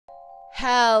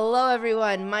Hello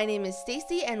everyone, my name is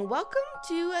Stacy and welcome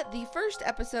to the first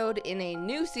episode in a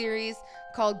new series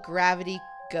called Gravity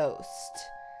Ghost.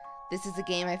 This is a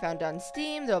game I found on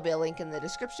Steam. There'll be a link in the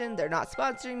description. They're not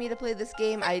sponsoring me to play this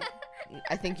game. I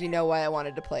think you know why I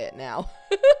wanted to play it now.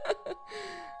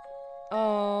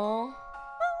 Oh.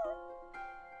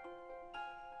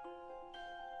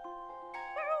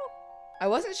 I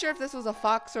wasn't sure if this was a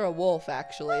fox or a wolf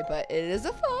actually, but it is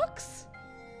a fox.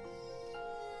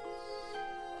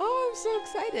 Oh, I'm so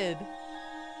excited.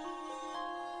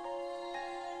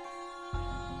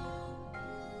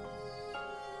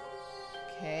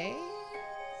 Okay.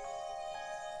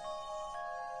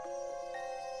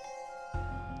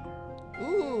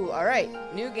 Ooh, all right.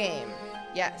 New game.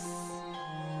 Yes.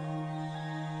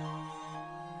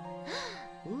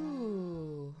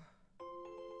 Ooh.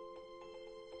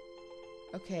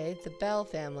 Okay, the Bell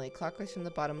family. Clockwise from the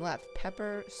bottom left.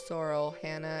 Pepper, Sorrel,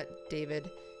 Hannah, David,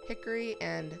 Hickory,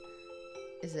 and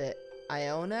is it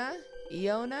Iona?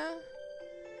 Iona?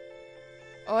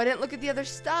 Oh, I didn't look at the other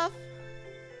stuff.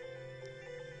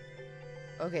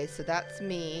 Okay, so that's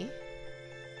me.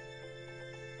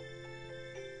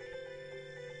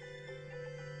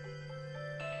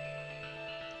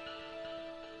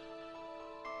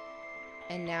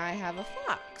 And now I have a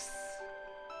fox.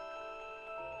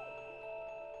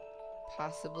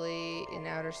 Possibly in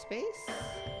outer space?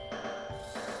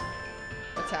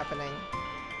 What's happening?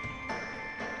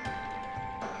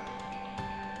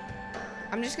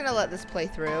 I'm just gonna let this play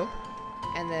through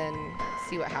and then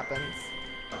see what happens.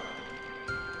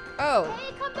 Oh!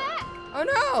 Hey, come back! Oh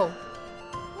no!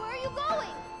 Where are you going?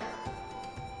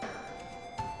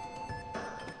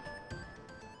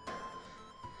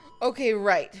 Okay,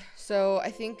 right. So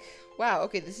I think, wow,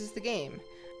 okay, this is the game.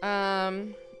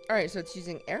 Alright, so it's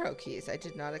using arrow keys. I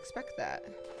did not expect that.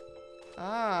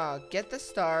 Ah, get the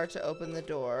star to open the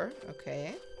door.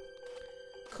 Okay.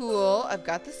 Cool, I've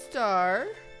got the star.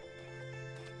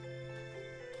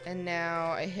 And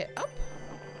now I hit up.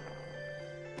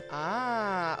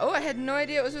 Ah, oh, I had no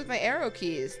idea it was with my arrow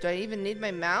keys. Do I even need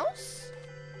my mouse?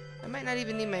 I might not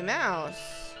even need my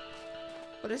mouse.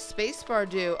 What does spacebar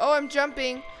do? Oh, I'm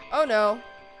jumping. Oh no.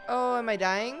 Oh, am I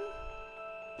dying?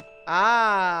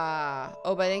 Ah.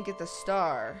 Oh, but I didn't get the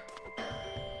star.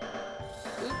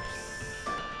 Oops.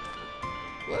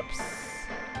 Whoops.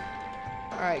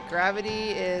 Alright, gravity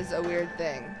is a weird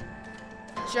thing.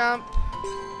 Jump.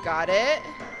 Got it.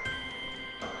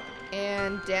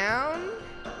 And down.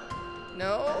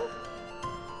 No.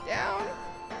 Down.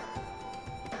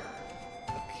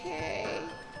 Okay.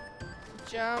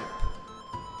 Jump.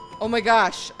 Oh my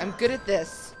gosh, I'm good at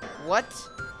this. What?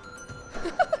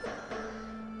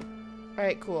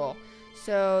 Alright, cool.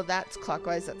 So that's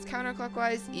clockwise, that's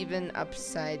counterclockwise, even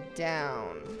upside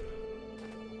down.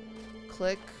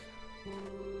 Click.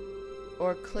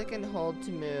 Or click and hold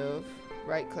to move.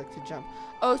 Right click to jump.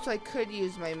 Oh, so I could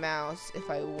use my mouse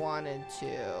if I wanted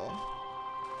to.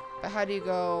 But how do you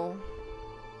go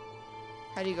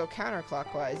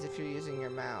counterclockwise if you're using your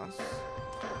mouse?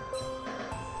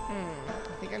 I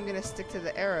think I'm gonna stick to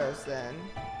the arrows then.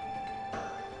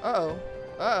 Uh-oh.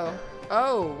 Uh-oh.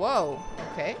 Oh, whoa.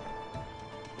 Okay.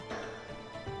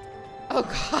 Oh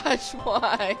gosh,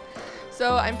 why?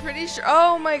 So I'm pretty sure,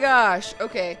 oh my gosh.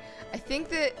 Okay, I think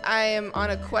that I am on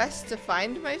a quest to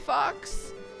find my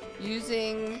fox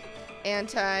using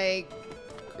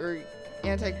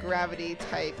anti-gravity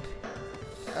type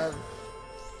of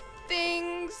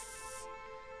things.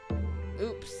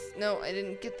 Oops, no, I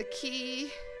didn't get the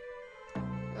key.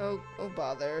 Oh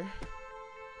bother.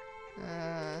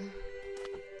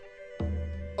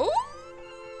 Oh,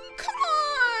 come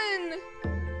on!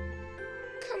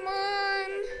 Come on!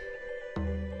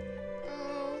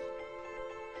 Oh,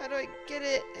 how do I get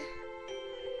it?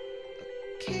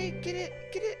 Okay, get it.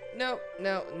 No.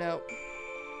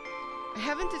 I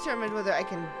haven't determined whether I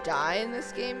can die in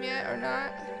this game yet or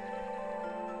not.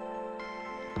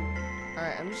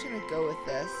 Alright, I'm just gonna go with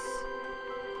this.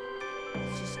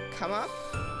 Let's just come up.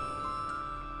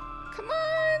 Come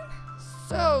on!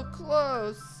 So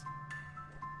close.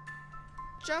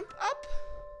 Jump up?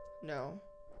 No.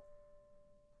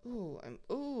 Ooh,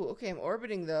 okay, I'm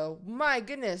orbiting though. My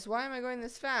goodness, why am I going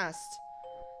this fast?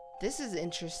 This is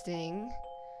interesting.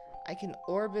 I can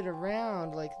orbit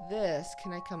around like this.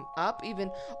 Can I come up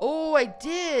even? Oh, I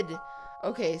did!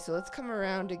 Okay, so let's come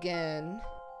around again.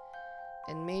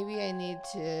 And maybe I need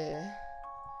to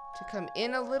come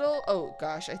in a little. Oh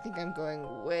gosh, I think I'm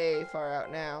going way far out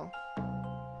now.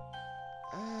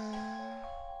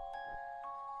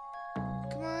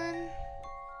 Come on.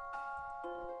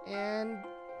 And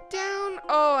down.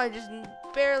 Oh, I just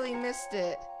barely missed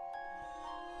it.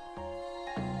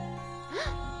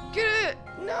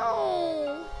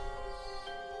 No.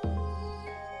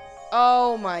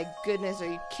 Oh my goodness, are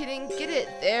you kidding? Get it.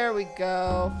 There we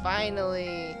go.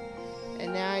 Finally.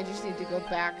 And now I just need to go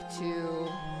back to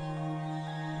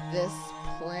this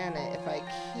planet if I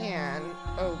can.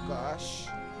 Oh gosh.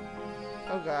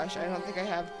 Oh gosh, I don't think I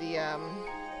have the,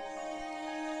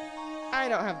 I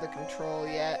don't have the control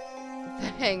yet. The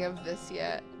hang of this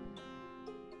yet.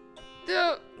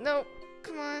 No, no,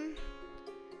 come on.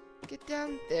 Get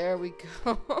down. There we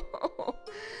go.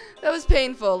 That was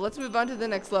painful. Let's move on to the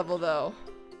next level, though.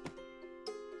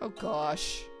 Oh,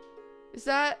 gosh. Is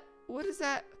that... What is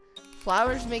that?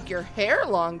 Flowers make your hair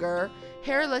longer.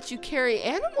 Hair lets you carry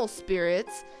animal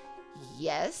spirits.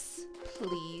 Yes,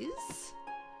 please.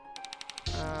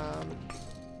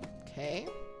 Okay.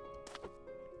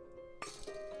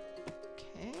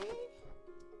 Okay.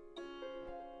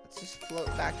 Let's just float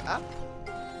back up.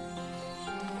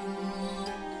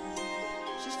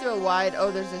 Do a wide.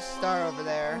 Oh, there's a star over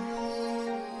there.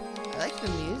 I like the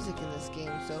music in this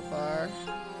game so far.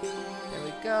 There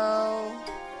we go.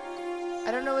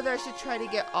 I don't know whether I should try to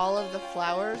get all of the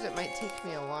flowers. It might take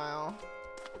me a while.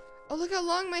 Oh, look how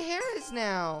long my hair is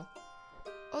now.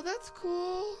 Oh, that's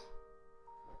cool.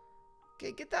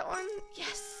 Okay, get that one.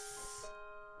 Yes.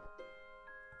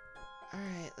 All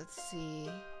right, let's see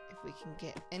if we can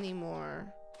get any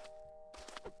more.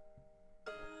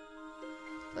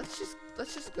 Let's just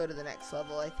go to the next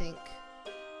level, I think.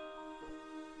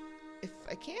 If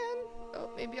I can. Oh,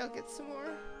 maybe I'll get some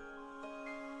more.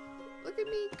 Look at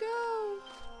me go.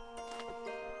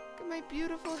 Look at my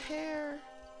beautiful hair.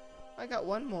 I got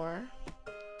one more.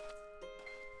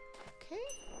 Okay.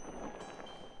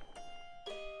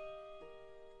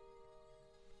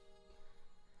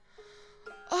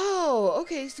 Oh,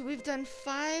 okay, so we've done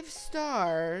 5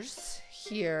 stars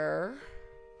here.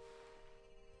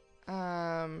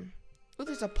 Oh,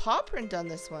 there's a paw print on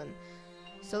this one.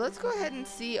 So let's go ahead and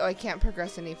see. Oh, I can't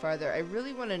progress any farther. I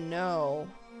really want to know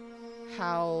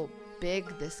how big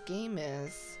this game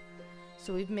is.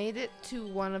 So we've made it to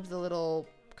one of the little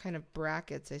kind of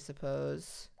brackets, I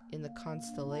suppose, in the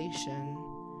constellation.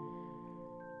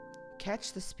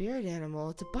 Catch the spirit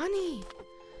animal. It's a bunny.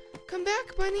 Come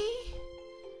back, bunny.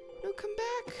 No, come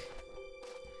back.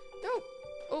 No.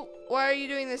 Oh, why are you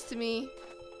doing this to me?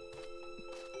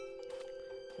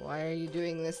 Why are you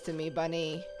doing this to me,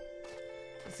 bunny?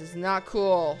 This is not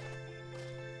cool.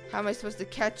 How am I supposed to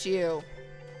catch you?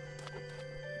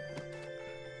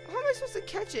 How am I supposed to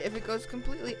catch it if it goes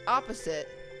completely opposite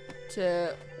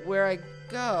to where I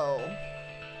go?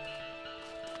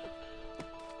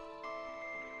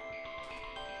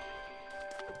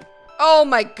 Oh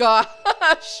my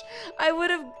gosh! I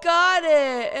would have got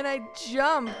it! And I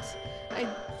jumped! I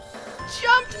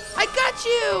got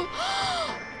you!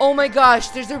 Oh my gosh,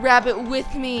 there's a rabbit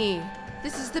with me.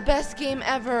 This is the best game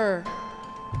ever.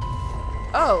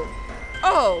 Oh,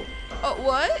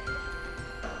 what?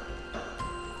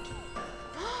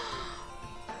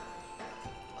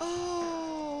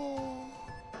 Oh.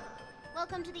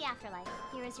 Welcome to the afterlife.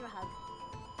 Here is your hug.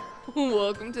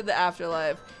 Welcome to the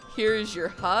afterlife. Here is your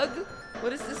hug? What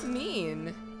does this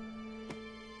mean?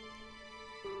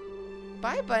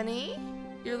 Bye, bunny.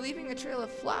 You're leaving a trail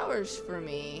of flowers for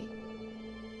me.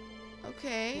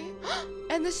 Okay.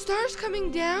 And the star's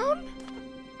coming down?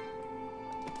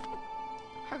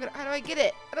 How do I get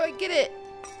it? How do I get it?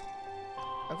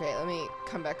 Okay, let me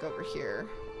come back over here.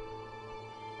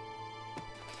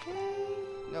 Okay.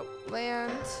 Nope.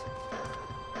 Land.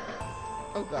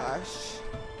 Oh gosh.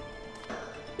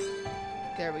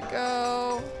 There we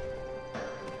go.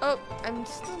 Oh, I'm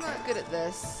still not good at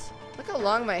this. Look how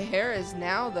long my hair is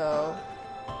now, though.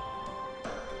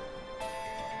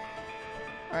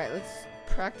 Alright, let's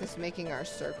practice making our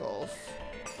circles.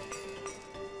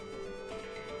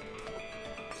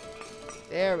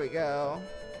 There we go.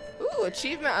 Ooh,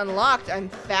 achievement unlocked. I'm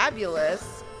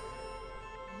fabulous.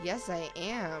 Yes, I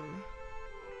am.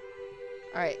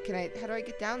 Alright, how do I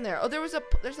get down there? Oh, there's a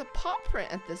paw print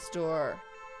at this door.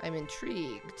 I'm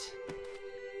intrigued.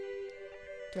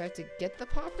 Do I have to get the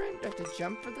paw print? Do I have to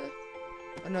jump for the...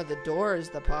 Oh no, the door is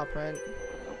the paw print.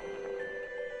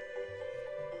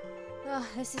 Oh,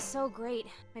 this is so great.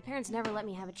 My parents never let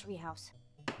me have a treehouse.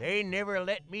 They never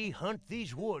let me hunt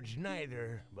these woods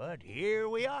neither, but here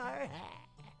we are.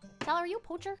 Sal, are you a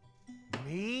poacher?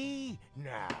 Me?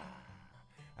 Nah.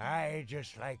 I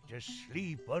just like to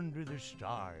sleep under the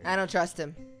stars. I don't trust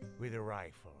him. With a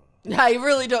rifle. I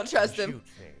really don't trust him. Shoot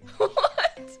things.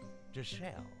 What? To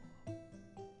sell.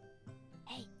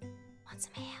 Hey, want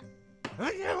some ham?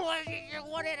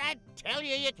 What did I tell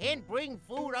you you can't bring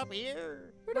food up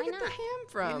here? Where'd I Why get the not? ham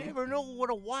from? You never know what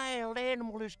a wild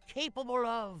animal is capable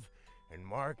of. And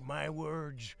mark my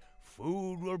words,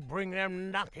 food will bring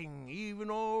them knocking even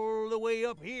all the way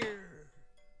up here.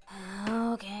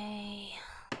 Okay.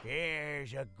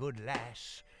 There's a good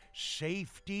lass.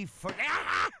 Safety for...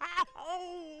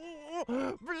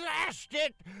 Oh, blast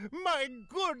it! My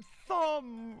good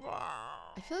thumb!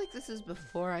 I feel like this is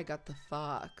before I got the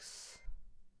fox.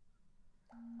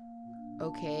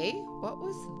 Okay, what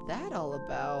was that all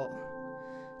about?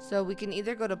 So we can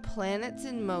either go to Planets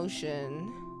in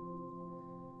Motion,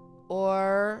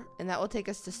 or, and that will take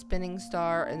us to Spinning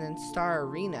Star and then Star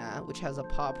Arena, which has a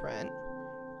paw print.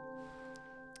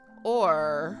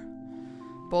 Or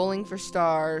Bowling for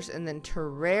Stars and then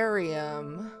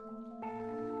Terrarium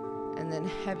and then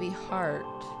Heavy Heart.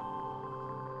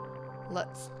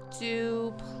 Let's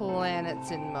do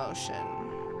Planets in Motion.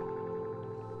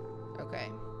 Okay.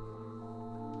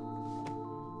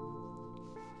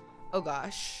 Oh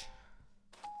gosh.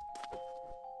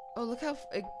 Oh, look how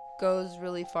it goes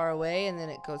really far away and then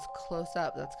it goes close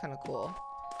up. That's kind of cool.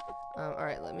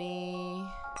 Alright, let me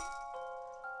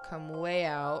come way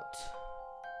out.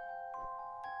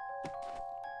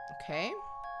 Okay.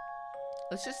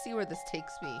 Let's just see where this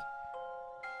takes me.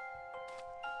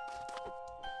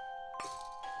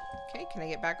 Okay, can I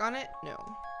get back on it? No.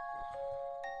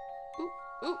 Ooh,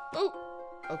 ooh, ooh.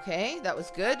 Okay, that was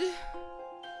good.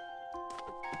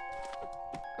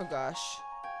 Oh gosh.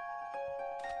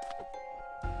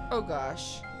 Oh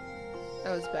gosh.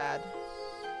 That was bad.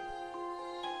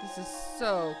 This is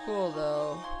so cool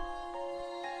though.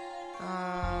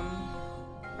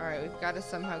 Alright, we've got to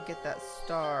somehow get that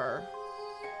star.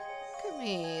 Look at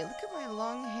me. Look at my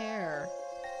long hair.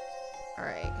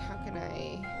 Alright, how can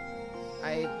I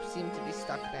seem to be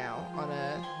stuck now on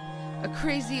a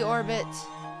crazy orbit.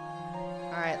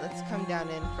 Alright, let's come down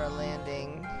in for a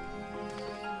landing.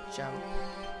 Jump.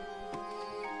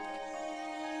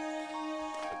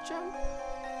 Jump.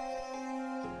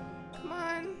 Come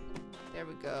on. There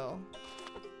we go.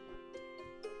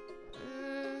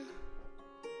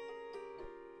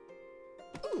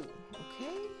 Ooh,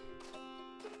 okay.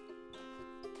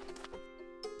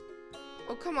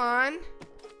 Oh, come on.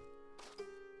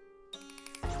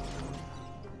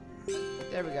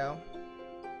 There we go.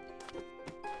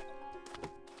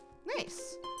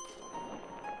 Nice.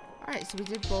 Alright, so we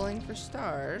did Bowling for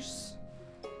Stars.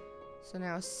 So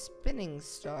now Spinning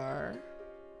Star.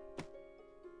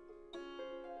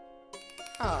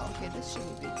 Oh, okay, this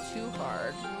shouldn't be too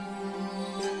hard.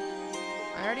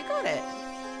 I already got it.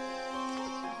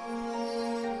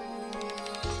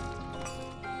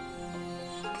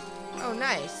 Oh,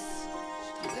 nice.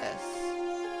 Should do this.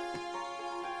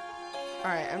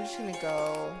 Alright, I'm just gonna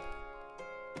go...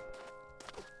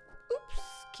 Oops,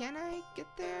 can I get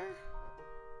there?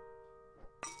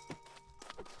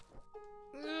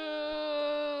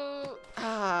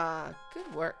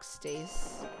 Good work,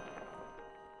 Stace.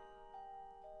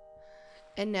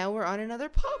 And now we're on another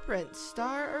paw print,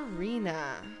 Star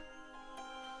Arena.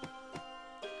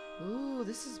 Ooh,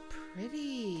 this is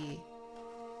pretty.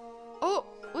 Oh,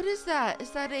 what is that?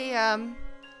 Is that a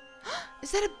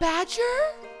is that a badger?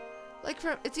 Like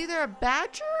it's either a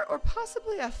badger or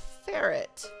possibly a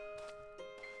ferret.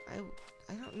 I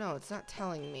don't know, it's not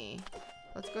telling me.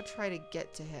 Let's go try to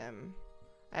get to him.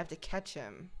 I have to catch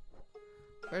him.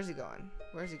 Where's he going?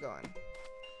 Where's he going?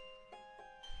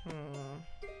 Let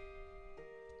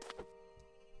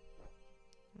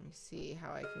me see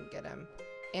how I can get him.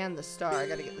 And the star. I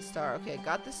gotta get the star. Okay, I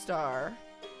got the star.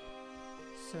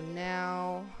 So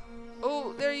now...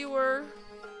 Oh, there you were.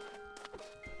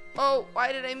 Oh,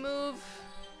 why did I move?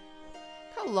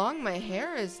 Look how long my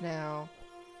hair is now.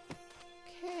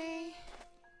 Okay.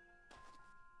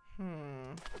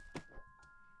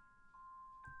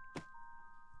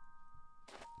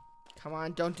 Come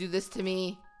on, don't do this to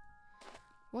me.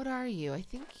 What are you?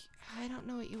 I don't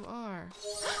know what you are.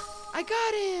 I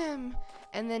got him!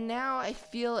 And then now I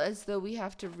feel as though we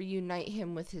have to reunite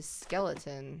him with his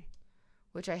skeleton,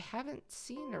 which I haven't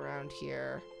seen around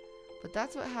here. But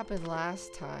that's what happened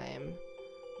last time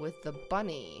with the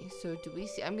bunny. So do we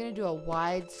see? I'm gonna do a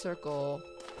wide circle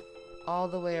all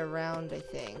the way around, I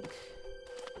think.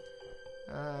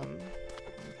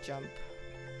 Jump.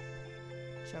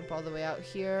 Jump all the way out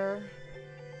here.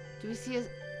 Do we see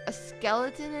a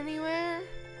skeleton anywhere?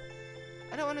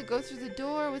 I don't want to go through the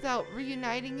door without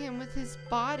reuniting him with his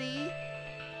body.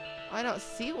 I don't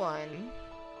see one.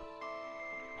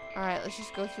 Alright, let's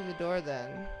just go through the door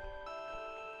then.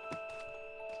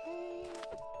 Okay.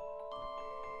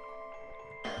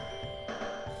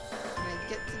 Can I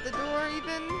get to the door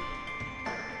even?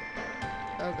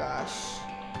 gosh.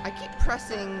 I keep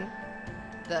pressing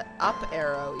the up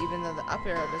arrow, even though the up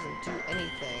arrow doesn't do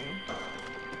anything.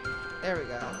 There we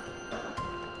go.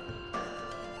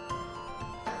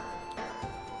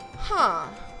 Huh.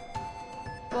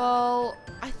 Well,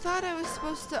 I thought I was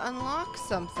supposed to unlock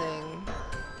something.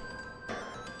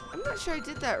 I'm not sure I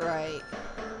did that right.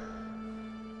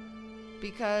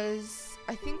 Because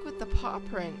I think with the paw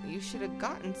print, you should have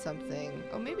gotten something.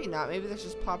 Oh, maybe not. Maybe there's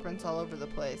just paw prints all over the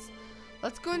place.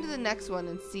 Let's go into the next one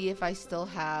and see if I still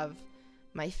have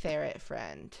my ferret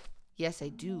friend. Yes, I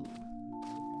do.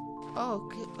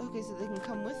 Oh, okay, so they can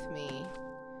come with me.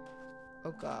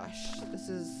 Oh gosh, this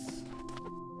is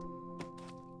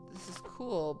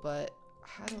cool, but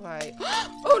how do I?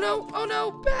 Oh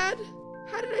no, bad.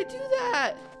 How did I do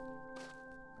that?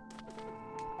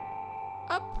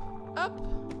 Up.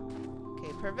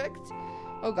 Okay, perfect.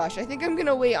 Oh gosh, I think I'm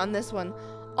gonna wait on this one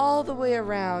all the way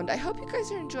around. I hope you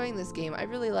guys are enjoying this game. I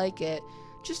really like it.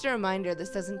 Just a reminder, this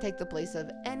doesn't take the place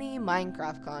of any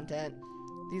Minecraft content.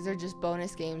 These are just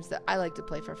bonus games that I like to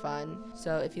play for fun.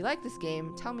 So if you like this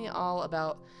game, tell me all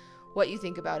about what you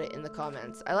think about it in the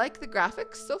comments. I like the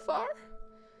graphics so far.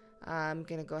 I'm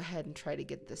gonna go ahead and try to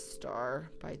get this star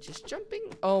by just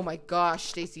jumping. Oh my gosh,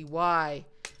 Stacy, why?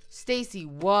 Stacy,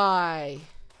 why?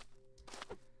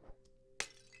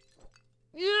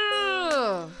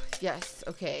 Yeah. Yes,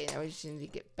 okay, now we just need to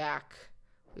get back.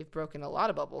 We've broken a lot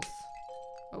of bubbles.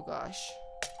 Oh gosh.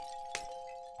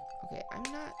 Okay, I'm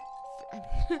not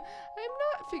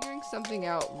figuring something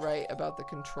out right about the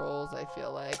controls, I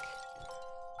feel like.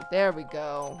 There we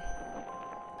go.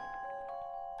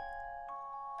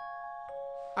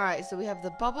 Alright, so we have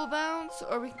the bubble bounce,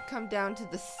 or we can come down to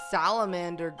the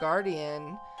salamander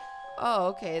guardian. Oh,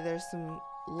 okay, there's some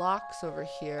locks over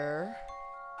here.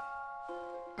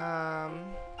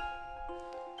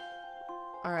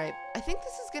 Alright, I think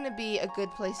this is going to be a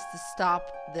good place to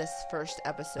stop this first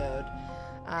episode.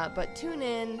 But tune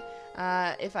in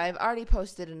if I've already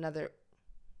posted another...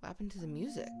 What happened to the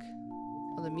music?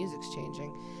 Oh, the music's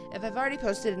changing. If I've already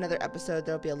posted another episode,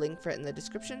 there'll be a link for it in the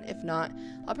description. If not,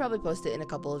 I'll probably post it in a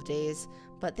couple of days.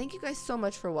 But thank you guys so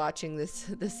much for watching this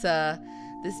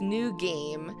new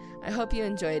game. I hope you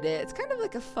enjoyed it. It's kind of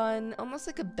like a fun, almost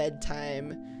like a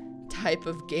bedtime type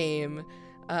of game.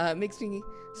 Makes me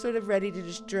sort of ready to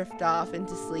just drift off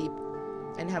into sleep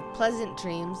and have pleasant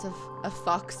dreams of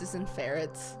foxes and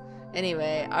ferrets.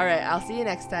 Anyway, alright, I'll see you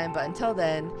next time, but until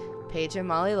then, Paige and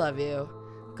Molly love you.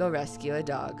 Go rescue a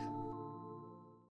dog.